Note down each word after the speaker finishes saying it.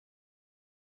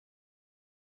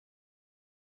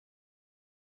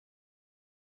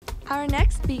Our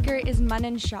next speaker is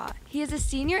Manan Shah. He is a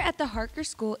senior at the Harker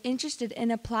School interested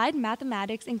in applied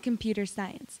mathematics and computer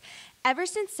science. Ever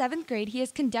since 7th grade, he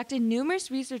has conducted numerous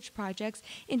research projects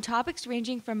in topics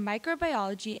ranging from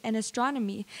microbiology and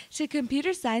astronomy to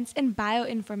computer science and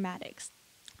bioinformatics.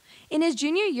 In his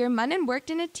junior year, Manan worked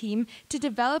in a team to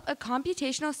develop a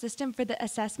computational system for the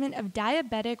assessment of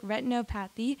diabetic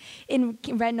retinopathy in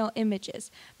retinal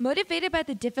images. Motivated by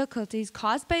the difficulties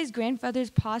caused by his grandfather's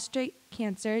prostate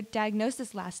cancer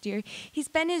diagnosis last year, he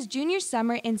spent his junior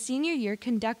summer and senior year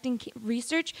conducting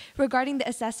research regarding the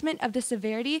assessment of the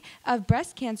severity of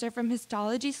breast cancer from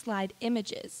histology slide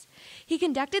images. He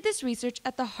conducted this research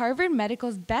at the Harvard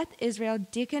Medical's Beth Israel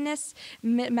Deaconess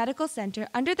Medical Center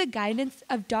under the guidance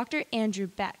of Dr. Andrew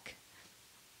Beck.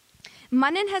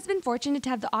 Manan has been fortunate to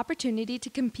have the opportunity to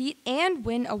compete and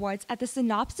win awards at the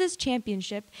Synopsys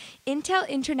Championship, Intel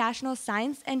International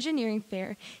Science Engineering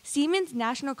Fair, Siemens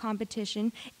National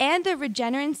Competition, and the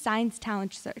Regeneron Science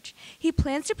Talent Search. He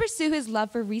plans to pursue his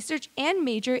love for research and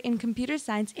major in computer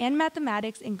science and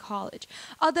mathematics in college.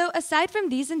 Although aside from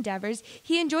these endeavors,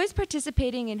 he enjoys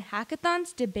participating in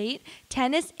hackathons, debate,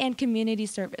 tennis, and community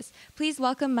service. Please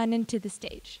welcome Manan to the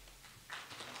stage.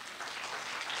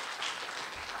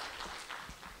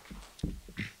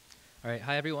 All right,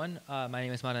 hi everyone. My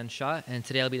name is Manan Shah, and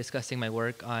today I'll be discussing my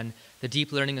work on the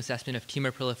deep learning assessment of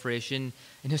tumor proliferation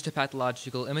in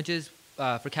histopathological images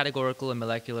for categorical and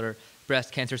molecular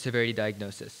breast cancer severity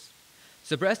diagnosis.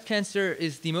 So breast cancer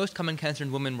is the most common cancer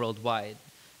in women worldwide,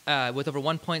 with over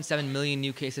 1.7 million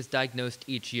new cases diagnosed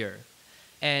each year.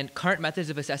 And current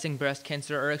methods of assessing breast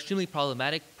cancer are extremely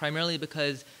problematic, primarily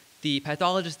because the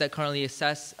pathologists that currently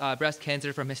assess breast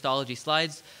cancer from histology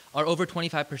slides are over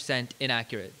 25%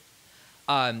 inaccurate.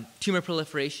 Tumor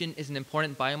proliferation is an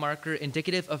important biomarker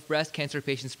indicative of breast cancer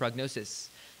patients' prognosis,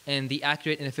 and the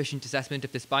accurate and efficient assessment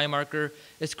of this biomarker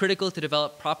is critical to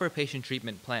develop proper patient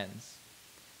treatment plans.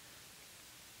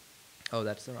 Oh,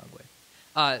 that's the wrong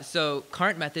way. So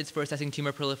current methods for assessing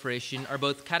tumor proliferation are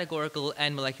both categorical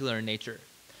and molecular in nature.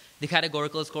 The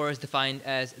categorical score is defined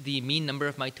as the mean number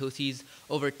of mitoses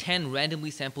over 10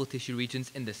 randomly sampled tissue regions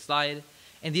in this slide,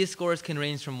 and these scores can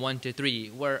range from 1 to 3,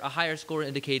 where a higher score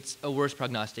indicates a worse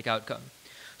prognostic outcome.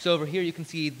 So over here you can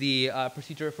see the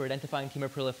procedure for identifying tumor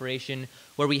proliferation,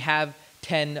 where we have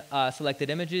 10 selected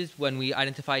images. When we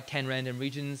identify 10 random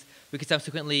regions, we can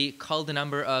subsequently cull the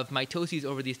number of mitoses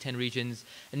over these 10 regions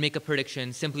and make a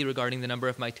prediction simply regarding the number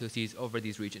of mitoses over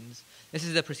these regions. This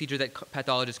is the procedure that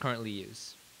pathologists currently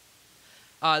use.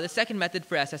 The second method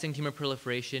for assessing tumor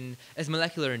proliferation is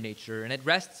molecular in nature, and it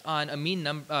rests on a mean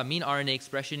RNA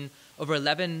expression over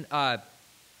 11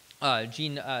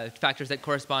 gene factors that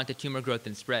correspond to tumor growth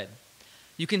and spread.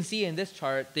 You can see in this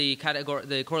chart the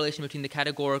correlation between the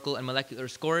categorical and molecular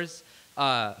scores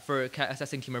for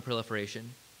assessing tumor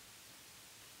proliferation.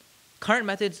 Current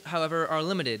methods, however, are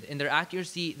limited in their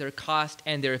accuracy, their cost,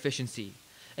 and their efficiency.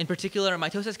 In particular,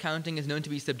 mitosis counting is known to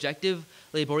be subjective,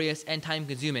 laborious, and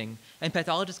time-consuming, and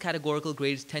pathologists' categorical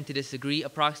grades tend to disagree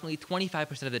approximately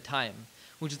 25% of the time,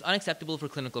 which is unacceptable for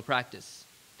clinical practice.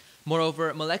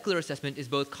 Moreover, molecular assessment is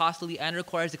both costly and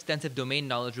requires extensive domain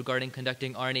knowledge regarding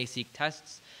conducting RNA-seq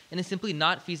tests, and is simply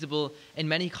not feasible in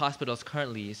many hospitals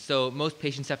currently, so most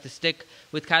patients have to stick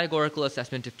with categorical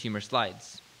assessment of tumor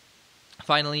slides.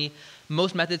 Finally,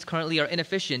 most methods currently are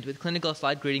inefficient, with clinical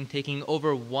slide grading taking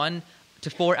over 1 to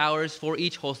 4 hours for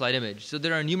each whole slide image. So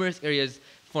there are numerous areas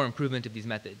for improvement of these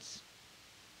methods.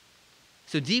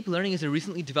 So deep learning is a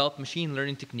recently developed machine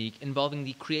learning technique involving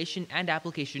the creation and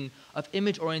application of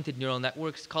image-oriented neural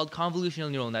networks called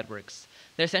convolutional neural networks.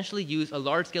 They essentially use a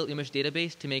large-scale image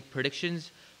database to make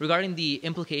predictions regarding the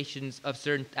implications of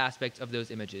certain aspects of those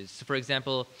images. So for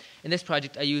example, in this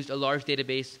project, I used a large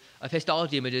database of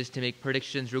histology images to make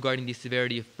predictions regarding the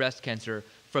severity of breast cancer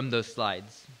from those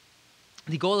slides.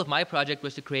 The goal of my project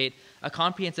was to create a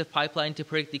comprehensive pipeline to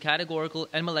predict the categorical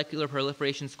and molecular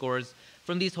proliferation scores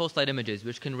from these whole slide images,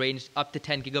 which can range up to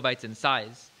 10 gigabytes in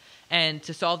size, and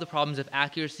to solve the problems of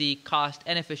accuracy, cost,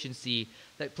 and efficiency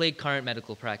that plague current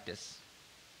medical practice.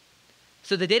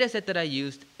 So the data set that I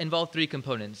used involved 3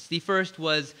 components. The first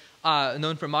was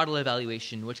known for model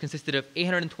evaluation, which consisted of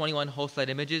 821 whole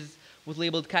slide images with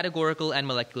labeled categorical and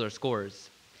molecular scores.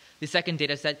 The second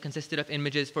data set consisted of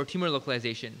images for tumor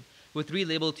localization, with 3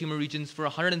 labeled tumor regions for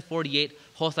 148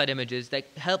 whole slide images that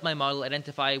helped my model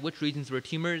identify which regions were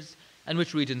tumors and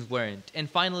which regions weren't. And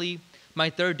finally, my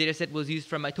third dataset was used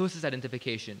for mitosis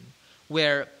identification,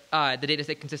 where the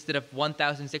dataset consisted of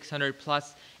 1,600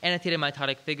 plus annotated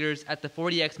mitotic figures at the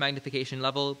 40x magnification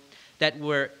level that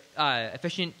were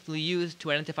efficiently used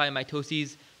to identify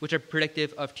mitoses, which are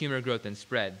predictive of tumor growth and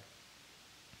spread.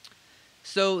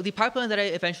 So the pipeline that I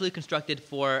eventually constructed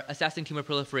for assessing tumor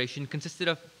proliferation consisted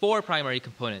of 4 primary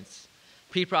components: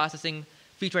 pre-processing,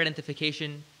 feature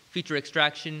identification, feature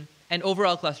extraction, and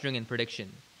overall clustering and prediction.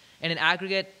 And in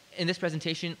aggregate, in this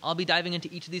presentation, I'll be diving into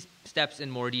each of these steps in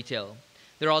more detail.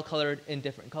 They're all colored in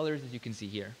different colors, as you can see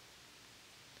here.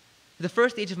 The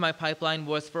first stage of my pipeline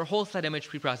was for whole slide image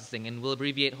preprocessing, and we'll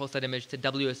abbreviate whole slide image to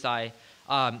WSI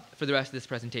for the rest of this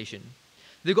presentation.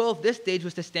 The goal of this stage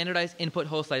was to standardize input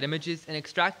whole slide images and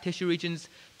extract tissue regions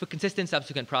for consistent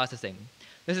subsequent processing.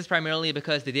 This is primarily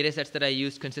because the datasets that I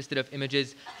used consisted of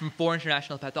images from 4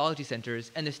 international pathology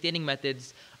centers, and the staining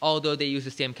methods, although they use the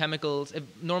same chemicals,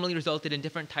 normally resulted in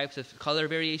different types of color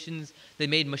variations that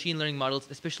made machine learning models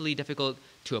especially difficult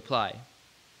to apply.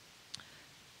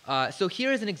 So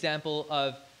here is an example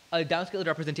of a downscaled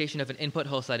representation of an input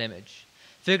whole slide image.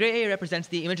 Figure A represents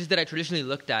the images that I traditionally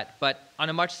looked at, but on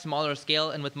a much smaller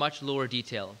scale and with much lower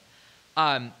detail.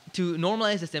 To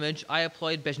normalize this image, I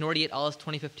employed Bejnordi et al.'s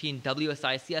 2015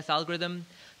 WSI-CS algorithm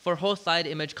for whole slide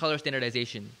image color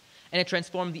standardization, and it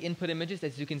transformed the input images,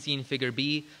 as you can see in Figure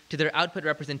B, to their output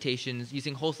representations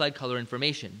using whole slide color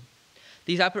information.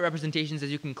 These output representations,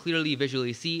 as you can clearly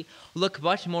visually see, look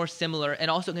much more similar and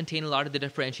also contain a lot of the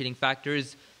differentiating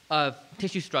factors of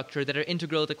tissue structure that are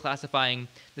integral to classifying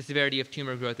the severity of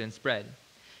tumor growth and spread.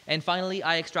 And finally,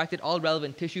 I extracted all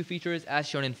relevant tissue features as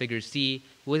shown in Figure C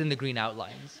within the green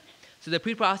outlines. So the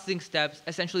pre-processing steps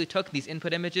essentially took these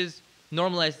input images,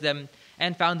 normalized them,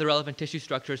 and found the relevant tissue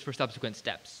structures for subsequent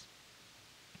steps.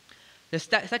 The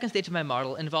second stage of my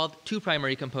model involved 2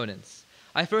 primary components.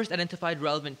 I first identified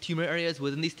relevant tumor areas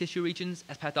within these tissue regions,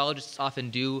 as pathologists often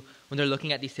do when they're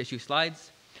looking at these tissue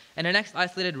slides. And I next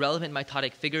isolated relevant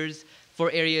mitotic figures for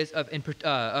areas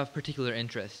of particular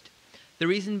interest. The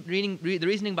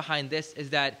reasoning behind this is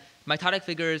that mitotic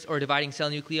figures or dividing cell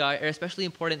nuclei are especially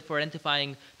important for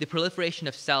identifying the proliferation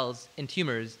of cells in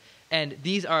tumors, and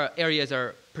these are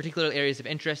particular areas of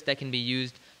interest that can be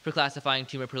used for classifying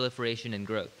tumor proliferation and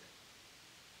growth.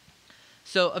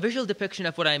 So a visual depiction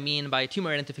of what I mean by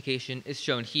tumor identification is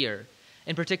shown here.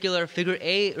 In particular, Figure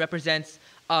A represents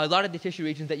a lot of the tissue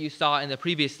regions that you saw in the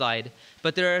previous slide,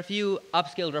 but there are a few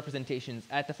upscaled representations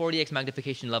at the 40x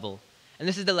magnification level. And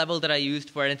this is the level that I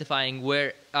used for identifying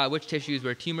which tissues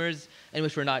were tumors and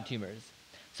which were not tumors.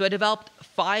 So I developed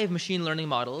 5 machine learning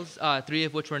models, 3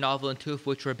 of which were novel and 2 of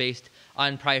which were based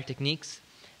on prior techniques,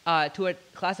 to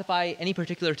classify any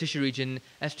particular tissue region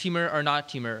as tumor or not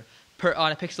tumor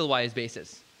on a pixel-wise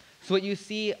basis. So what you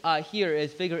see here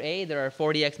is Figure A. There are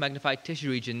 40x magnified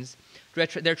tissue regions.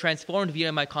 They're transformed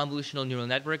via my convolutional neural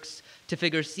networks to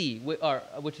Figure C,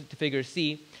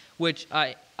 which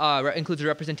includes a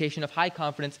representation of high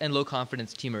confidence and low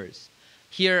confidence tumors.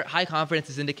 Here, high confidence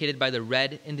is indicated by the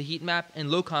red in the heat map, and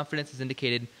low confidence is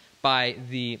indicated by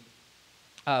the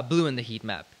blue in the heat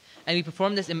map. And we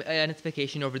performed this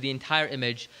identification over the entire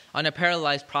image on a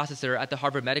parallelized processor at the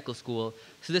Harvard Medical School.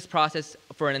 So this process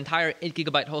for an entire 8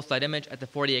 GB whole slide image at the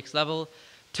 40x level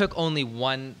took only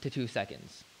 1 to 2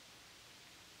 seconds.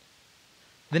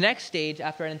 The next stage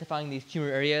after identifying these tumor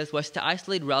areas was to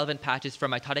isolate relevant patches for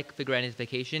mitotic figure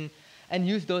identification and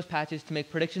use those patches to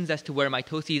make predictions as to where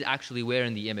mitoses actually were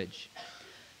in the image.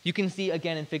 You can see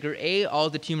again in Figure A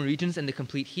all the tumor regions and the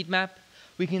complete heat map.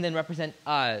 We can then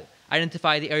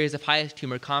identify the areas of highest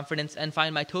tumor confidence and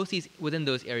find mitoses within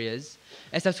those areas,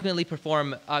 and subsequently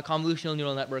perform convolutional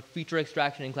neural network feature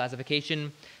extraction and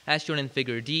classification, as shown in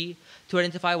Figure D, to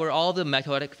identify where all the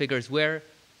mitotic figures were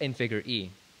in Figure E.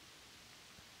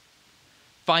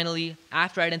 Finally,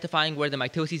 after identifying where the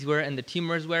mitoses were and the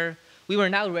tumors were, we were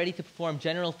now ready to perform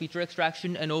general feature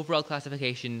extraction and overall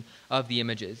classification of the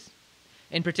images.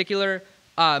 In particular,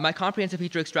 my comprehensive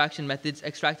feature extraction methods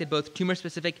extracted both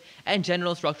tumor-specific and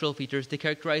general structural features to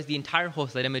characterize the entire whole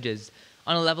slide images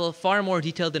on a level far more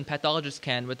detailed than pathologists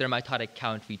can with their mitotic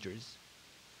count features.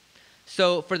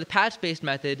 So for the patch-based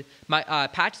method, my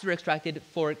patches were extracted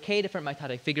for k different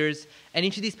mitotic figures, and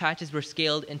each of these patches were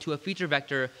scaled into a feature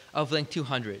vector of length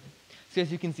 200. So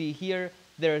as you can see here,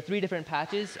 there are 3 different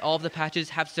patches. All of the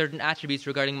patches have certain attributes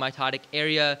regarding mitotic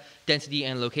area, density,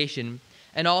 and location.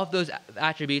 And all of those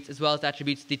attributes, as well as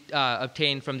attributes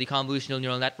obtained from the convolutional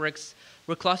neural networks,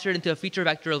 were clustered into a feature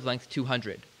vector of length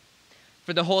 200.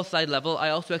 For the whole slide level, I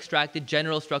also extracted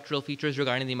general structural features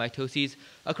regarding the mitoses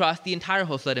across the entire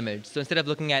whole slide image. So instead of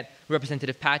looking at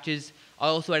representative patches, I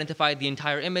also identified the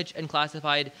entire image and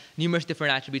classified numerous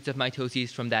different attributes of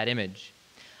mitoses from that image.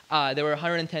 There were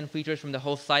 110 features from the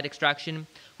whole slide extraction,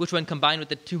 which when combined with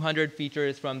the 200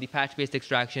 features from the patch-based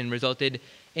extraction resulted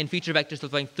in feature vectors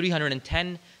of length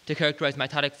 310 to characterize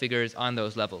mitotic figures on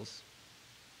those levels.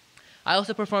 I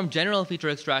also performed general feature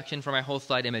extraction for my whole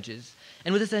slide images.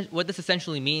 And what this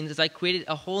essentially means is I created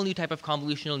a whole new type of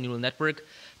convolutional neural network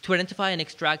to identify and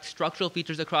extract structural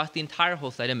features across the entire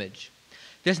whole slide image.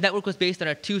 This network was based on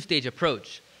a two-stage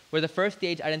approach, where the first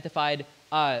stage identified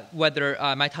whether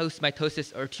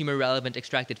mitosis or tumor-relevant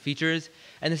extracted features,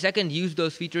 and the second used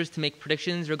those features to make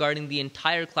predictions regarding the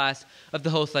entire class of the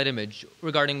whole slide image,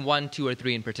 regarding 1, 2, or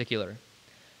 3 in particular.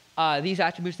 These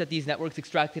attributes that these networks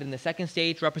extracted in the second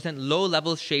stage represent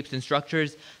low-level shapes and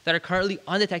structures that are currently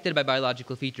undetected by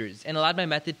biological features, and allowed my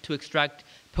method to extract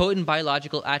potent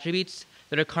biological attributes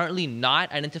that are currently not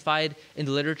identified in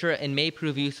the literature and may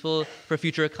prove useful for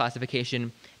future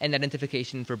classification and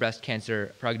identification for breast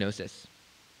cancer prognosis.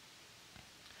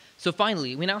 So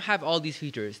finally, we now have all these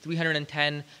features,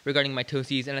 310 regarding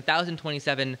mitoses and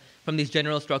 1,027 from these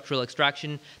general structural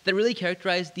extraction that really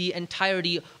characterize the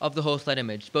entirety of the whole slide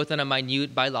image, both on a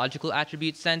minute biological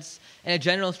attribute sense and a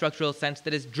general structural sense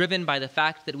that is driven by the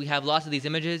fact that we have lots of these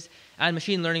images and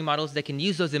machine learning models that can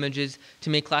use those images to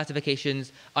make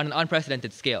classifications on an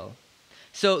unprecedented scale.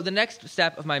 So the next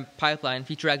step of my pipeline,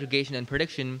 feature aggregation and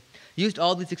prediction, used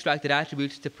all these extracted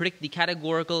attributes to predict the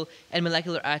categorical and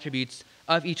molecular attributes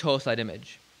of each whole slide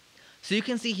image. So you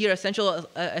can see here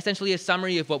essentially a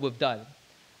summary of what we've done.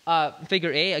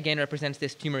 Figure A, again, represents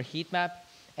this tumor heat map,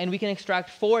 and we can extract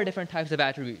 4 different types of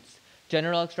attributes: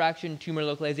 general extraction, tumor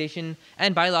localization,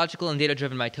 and biological and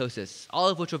data-driven mitosis, all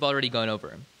of which we've already gone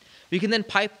over. We can then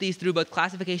pipe these through both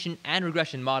classification and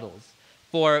regression models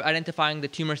for identifying the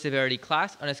tumor severity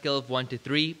class on a scale of 1 to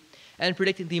 3, and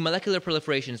predicting the molecular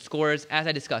proliferation scores, as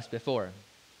I discussed before.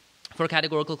 For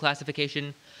categorical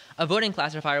classification, a voting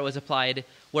classifier was applied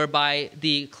whereby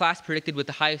the class predicted with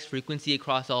the highest frequency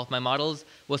across all of my models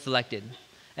was selected.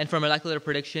 And for molecular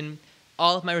prediction,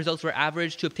 all of my results were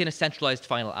averaged to obtain a centralized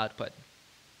final output.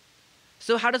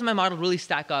 So how does my model really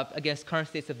stack up against current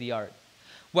states of the art?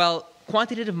 Well,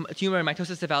 quantitative tumor and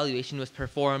mitosis evaluation was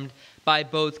performed by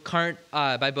both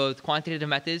quantitative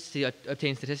methods to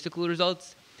obtain statistical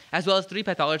results, as well as 3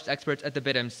 pathologist experts at the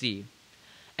BitMC.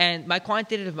 And my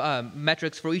quantitative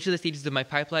metrics for each of the stages of my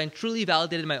pipeline truly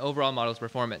validated my overall model's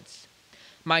performance.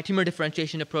 My tumor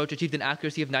differentiation approach achieved an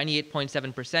accuracy of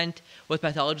 98.7%, with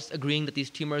pathologists agreeing that these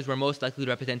tumors were most likely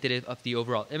representative of the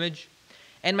overall image.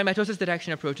 And my mitosis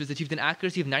detection approaches achieved an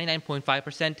accuracy of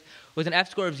 99.5%, with an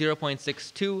F-score of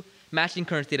 0.62, matching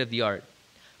current state of the art.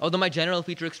 Although my general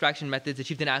feature extraction methods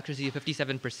achieved an accuracy of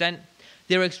 57%,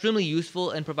 they were extremely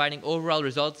useful in providing overall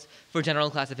results for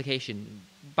general classification,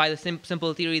 by the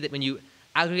simple theory that when you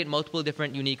aggregate multiple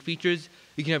different unique features,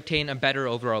 you can obtain a better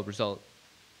overall result.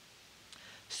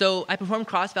 So I performed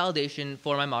cross-validation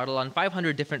for my model on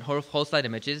 500 different whole slide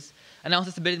images, and I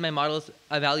also submitted my model's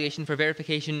evaluation for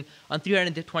verification on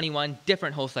 321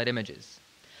 different whole slide images.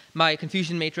 My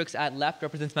confusion matrix at left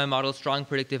represents my model's strong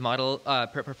predictive model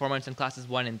performance in classes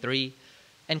 1 and 3.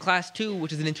 And class 2,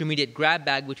 which is an intermediate grab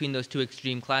bag between those two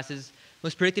extreme classes,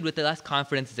 was predicted with less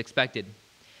confidence as expected.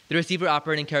 The receiver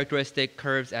operating characteristic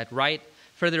curves at right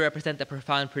further represent the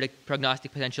profound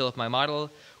prognostic potential of my model,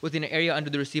 with an area under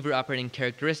the receiver operating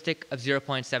characteristic of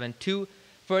 0.72,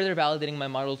 further validating my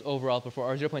model's overall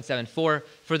performance, or 0.74,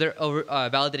 further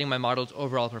validating my model's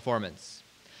overall performance.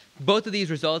 Both of these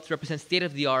results represent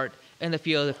state-of-the-art in the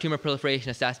field of tumor proliferation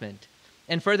assessment.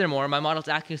 And furthermore, my model's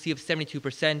accuracy of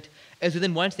 72% is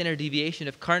within 1 standard deviation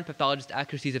of current pathologist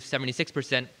accuracies of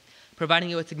 76%,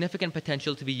 providing it with significant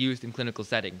potential to be used in clinical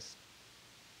settings.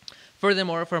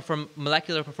 Furthermore, from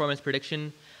molecular performance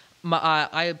prediction,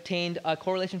 I obtained a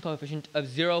correlation coefficient of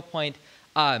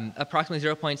approximately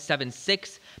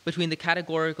 0.76 between the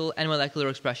categorical and molecular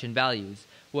expression values,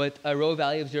 with a rho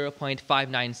value of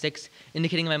 0.596,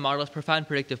 indicating my model's profound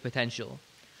predictive potential.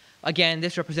 Again,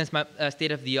 this represents my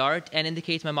state-of-the-art and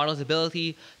indicates my model's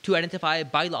ability to identify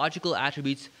biological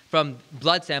attributes from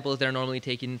blood samples that are normally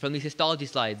taken from these histology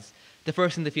slides, the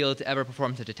first in the field to ever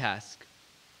perform such a task.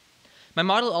 My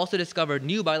model also discovered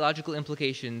new biological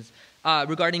implications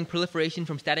regarding proliferation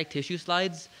from static tissue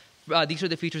slides. These are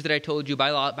the features that I told you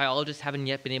biologists haven't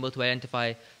yet been able to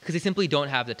identify because they simply don't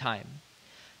have the time.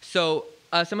 So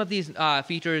some of these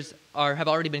features have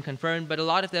already been confirmed, but a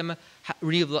lot of them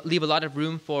leave a lot of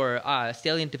room for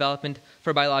salient development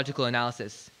for biological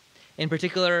analysis. In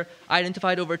particular, I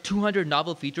identified over 200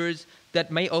 novel features that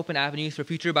may open avenues for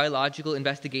future biological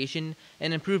investigation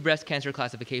and improve breast cancer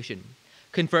classification.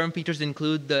 Confirmed features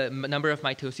include the number of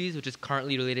mitoses, which is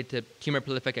currently related to tumor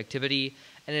prolific activity,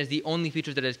 and is the only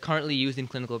feature that is currently used in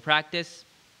clinical practice,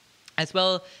 as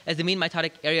well as the mean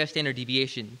mitotic area standard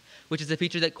deviation, which is a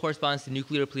feature that corresponds to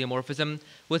nuclear pleomorphism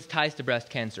with ties to breast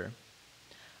cancer.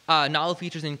 Novel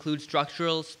features include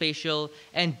structural, spatial,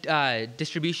 and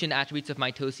distribution attributes of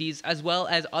mitoses, as well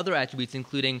as other attributes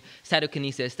including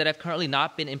cytokinesis that have currently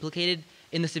not been implicated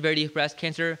in the severity of breast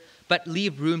cancer, but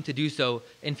leave room to do so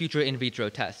in future in vitro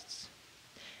tests.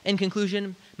 In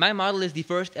conclusion, my model is the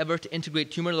first ever to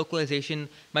integrate tumor localization,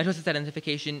 mitosis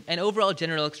identification, and overall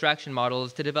general extraction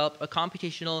models to develop a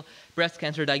computational breast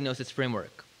cancer diagnosis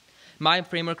framework. My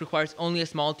framework requires only a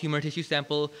small tumor tissue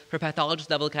sample for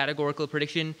pathologist-level categorical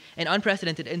prediction and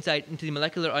unprecedented insight into the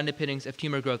molecular underpinnings of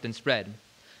tumor growth and spread.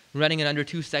 Running in under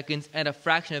 2 seconds and a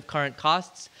fraction of current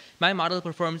costs, my model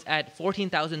performs at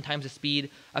 14,000 times the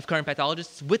speed of current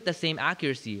pathologists with the same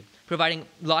accuracy, providing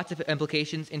lots of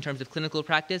implications in terms of clinical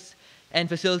practice and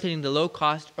facilitating the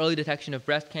low-cost early detection of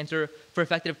breast cancer for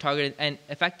effective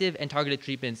and targeted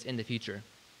treatments in the future.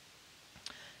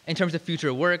 In terms of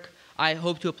future work, I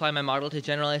hope to apply my model to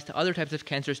generalize to other types of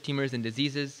cancers, tumors, and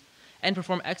diseases, and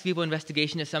perform ex vivo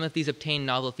investigation of some of these obtained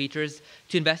novel features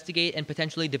to investigate and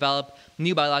potentially develop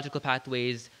new biological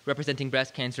pathways representing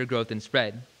breast cancer growth and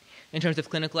spread. In terms of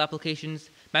clinical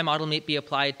applications, my model may be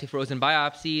applied to frozen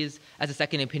biopsies as a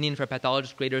second opinion for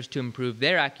pathologist graders to improve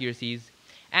their accuracies,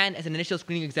 and as an initial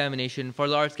screening examination for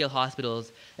large-scale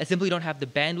hospitals that simply don't have the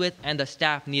bandwidth and the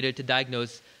staff needed to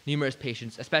diagnose numerous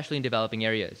patients, especially in developing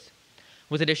areas.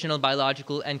 With additional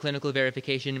biological and clinical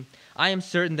verification, I am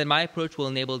certain that my approach will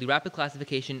enable the rapid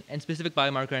classification and specific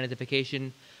biomarker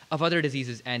identification of other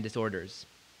diseases and disorders.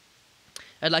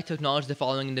 I'd like to acknowledge the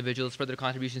following individuals for their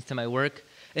contributions to my work,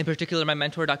 in particular my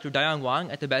mentor, Dr. Dayang Wang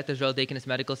at the Beth Israel Deaconess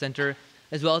Medical Center,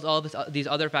 as well as all of these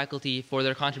other faculty for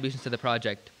their contributions to the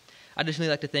project. I'd additionally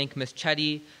like to thank Ms.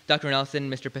 Chetty, Dr. Nelson,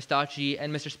 Mr. Pistacci,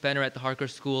 and Mr. Spenner at the Harker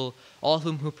School, all of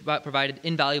whom provided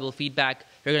invaluable feedback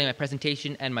regarding my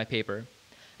presentation and my paper.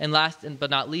 And last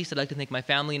but not least, I'd like to thank my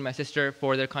family and my sister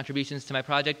for their contributions to my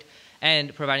project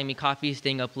and providing me coffee,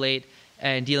 staying up late,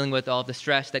 and dealing with all of the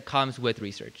stress that comes with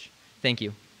research. Thank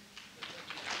you.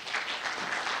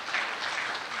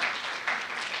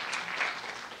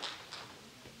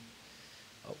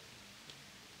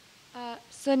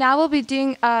 So now we'll be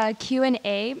doing a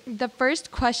Q&A. The first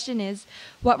question is,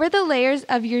 what were the layers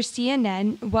of your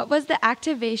CNN? What was the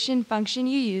activation function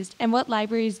you used? And what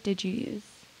libraries did you use?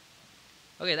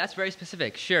 Okay, that's very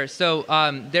specific. Sure. So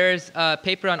there's a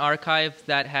paper on arXiv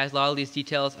that has a lot of these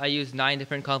details. I use 9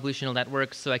 different convolutional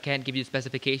networks, so I can't give you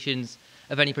specifications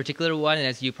of any particular one. And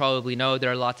as you probably know,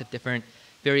 there are lots of different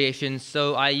variations.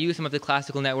 So I use some of the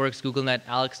classical networks, GoogleNet,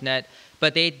 AlexNet,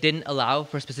 but they didn't allow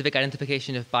for specific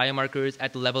identification of biomarkers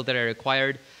at the level that I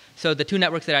required. So the 2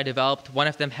 networks that I developed, one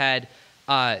of them had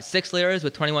 6 layers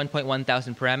with 21.1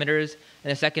 thousand parameters,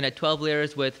 and the second had 12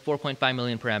 layers with 4.5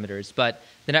 million parameters. But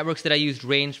the networks that I used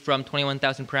ranged from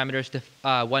 21,000 parameters to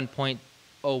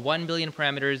 1.01 billion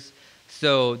parameters.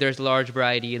 So there's a large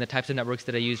variety in the types of networks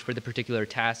that I used for the particular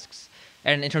tasks.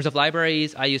 And in terms of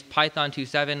libraries, I used Python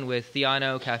 2.7 with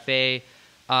Theano, Caffe,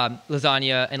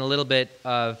 Lasagna, and a little bit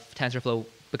of TensorFlow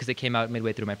because it came out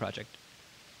midway through my project.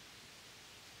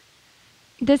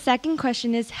 The second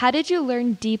question is, how did you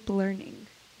learn deep learning?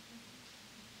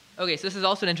 Okay, so this is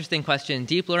also an interesting question.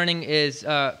 Deep learning is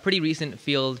a pretty recent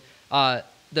field.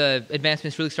 The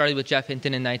advancements really started with Jeff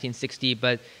Hinton in 1960,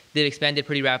 but they've expanded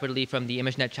pretty rapidly from the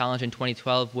ImageNet Challenge in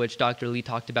 2012, which Dr. Lee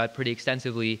talked about pretty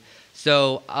extensively.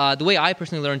 So the way I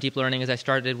personally learned deep learning is I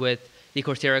started with the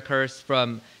Coursera course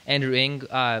from Andrew Ng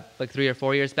like 3 or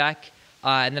 4 years back,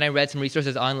 and then I read some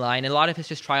resources online, and a lot of it's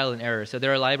just trial and error. So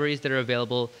there are libraries that are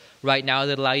available right now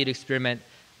that allow you to experiment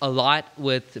a lot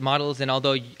with models, and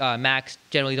although Macs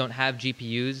generally don't have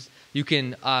GPUs, you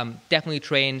can definitely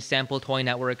train sample toy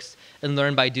networks and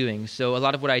learn by doing. So a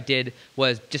lot of what I did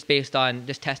was just based on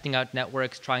just testing out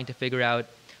networks, trying to figure out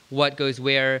what goes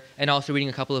where, and also reading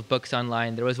a couple of books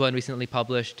online. There was one recently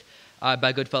published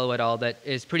by Goodfellow et al. That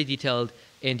is pretty detailed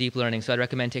in deep learning, so I'd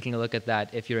recommend taking a look at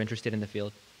that if you're interested in the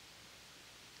field.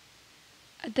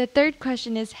 The third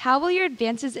question is, how will your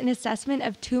advances in assessment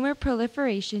of tumor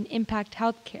proliferation impact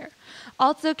healthcare?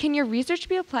 Also, can your research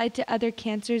be applied to other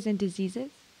cancers and diseases?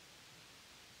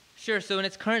 Sure. So in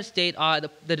its current state,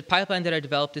 the pipeline that I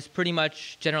developed is pretty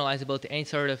much generalizable to any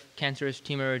sort of cancerous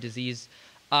tumor or disease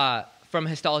from a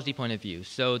histology point of view.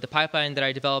 So the pipeline that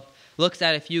I developed looks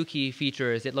at a few key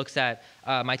features. It looks at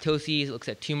mitoses, it looks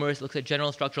at tumors, it looks at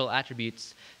general structural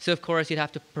attributes. So of course, you'd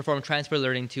have to perform transfer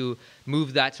learning to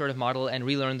move that sort of model and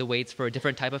relearn the weights for a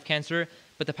different type of cancer.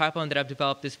 But the pipeline that I've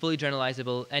developed is fully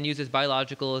generalizable and uses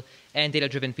biological and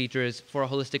data-driven features for a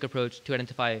holistic approach to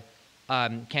identify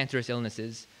cancerous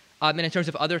illnesses. And in terms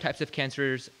of other types of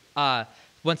cancers,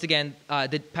 Once again,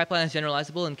 the pipeline is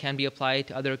generalizable and can be applied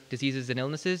to other diseases and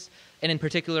illnesses. And in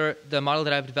particular, the model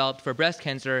that I've developed for breast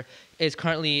cancer is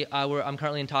currently, I'm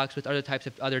currently in talks with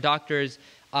other doctors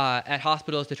at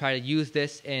hospitals to try to use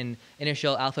this in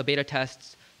initial alpha-beta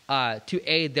tests to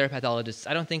aid their pathologists.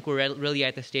 I don't think we're really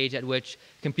at the stage at which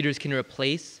computers can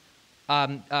replace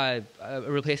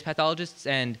pathologists,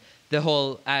 and the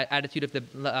whole attitude of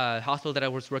the hospital that I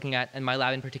was working at, and my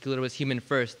lab in particular, was human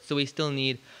first. So we still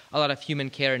need a lot of human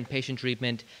care and patient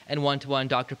treatment and one-to-one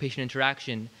doctor-patient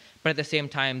interaction. But at the same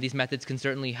time, these methods can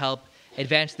certainly help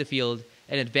advance the field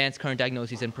and advance current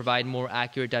diagnoses and provide more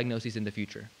accurate diagnoses in the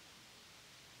future.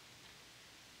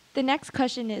 The next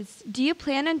question is, do you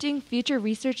plan on doing future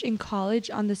research in college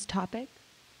on this topic?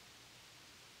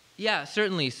 Yeah,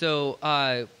 certainly. So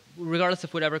regardless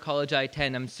of whatever college I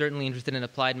attend, I'm certainly interested in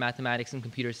applied mathematics and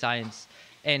computer science.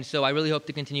 And so I really hope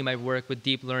to continue my work with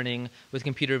deep learning, with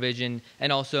computer vision,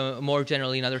 and also more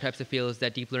generally in other types of fields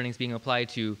that deep learning is being applied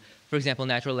to. For example,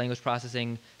 natural language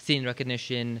processing, scene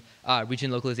recognition, region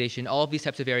localization, all of these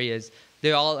types of areas,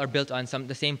 they all are built on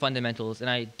the same fundamentals. And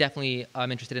I definitely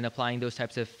am interested in applying those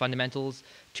types of fundamentals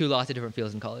to lots of different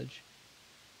fields in college.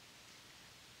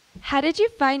 How did you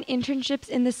find internships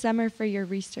in the summer for your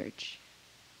research?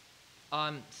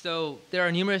 So there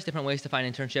are numerous different ways to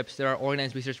find internships. There are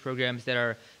organized research programs that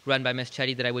are run by Ms.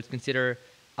 Chetty that I would consider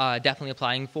definitely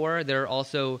applying for. There are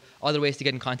also other ways to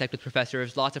get in contact with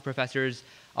professors. Lots of professors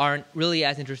aren't really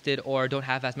as interested or don't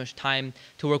have as much time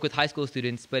to work with high school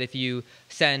students, but if you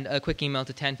send a quick email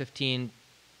to 10, 15,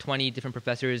 20 different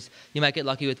professors, you might get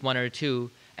lucky with one or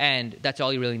two, and that's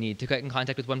all you really need, to get in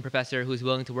contact with one professor who's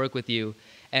willing to work with you,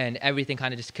 and everything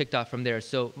kind of just kicked off from there.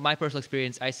 So my personal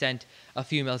experience, I sent a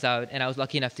few emails out, and I was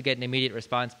lucky enough to get an immediate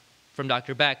response from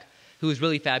Dr. Beck, who was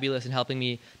really fabulous in helping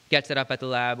me get set up at the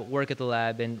lab, work at the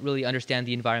lab, and really understand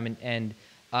the environment and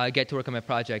get to work on my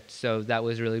project. So that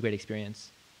was a really great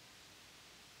experience.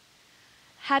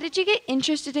 How did you get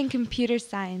interested in computer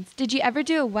science? Did you ever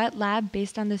do a wet lab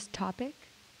based on this topic?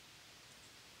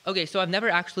 Okay, so I've never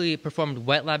actually performed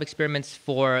wet lab experiments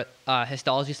for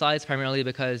histology slides, primarily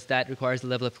because that requires a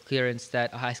level of clearance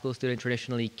that a high school student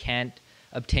traditionally can't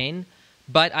obtain.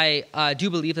 But I do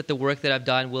believe that the work that I've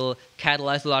done will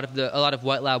catalyze a lot of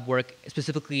wet lab work,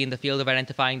 specifically in the field of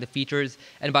identifying the features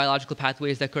and biological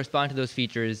pathways that correspond to those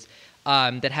features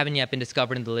that haven't yet been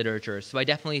discovered in the literature. So I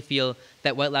definitely feel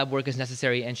that wet lab work is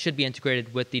necessary and should be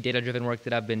integrated with the data-driven work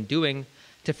that I've been doing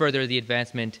to further the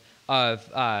advancement of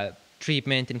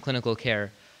treatment and clinical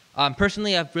care.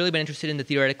 Personally, I've really been interested in the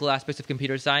theoretical aspects of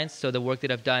computer science, so the work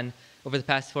that I've done over the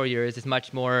past 4 years is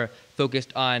much more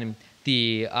focused on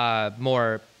the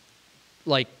more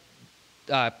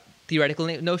theoretical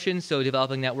notions, so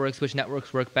developing networks, which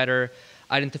networks work better,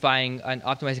 identifying and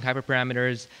optimizing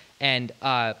hyperparameters, and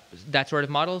that sort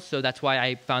of model. So that's why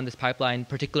I found this pipeline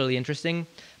particularly interesting.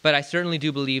 But I certainly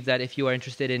do believe that if you are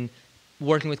interested in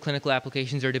working with clinical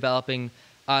applications or developing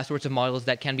sorts of models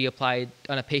that can be applied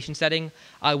on a patient setting,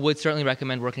 I would certainly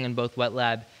recommend working on both wet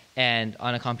lab and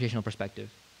on a computational perspective.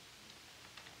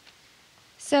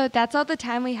 So that's all the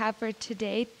time we have for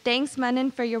today. Thanks,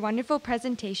 Manan, for your wonderful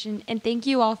presentation, and thank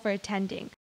you all for attending.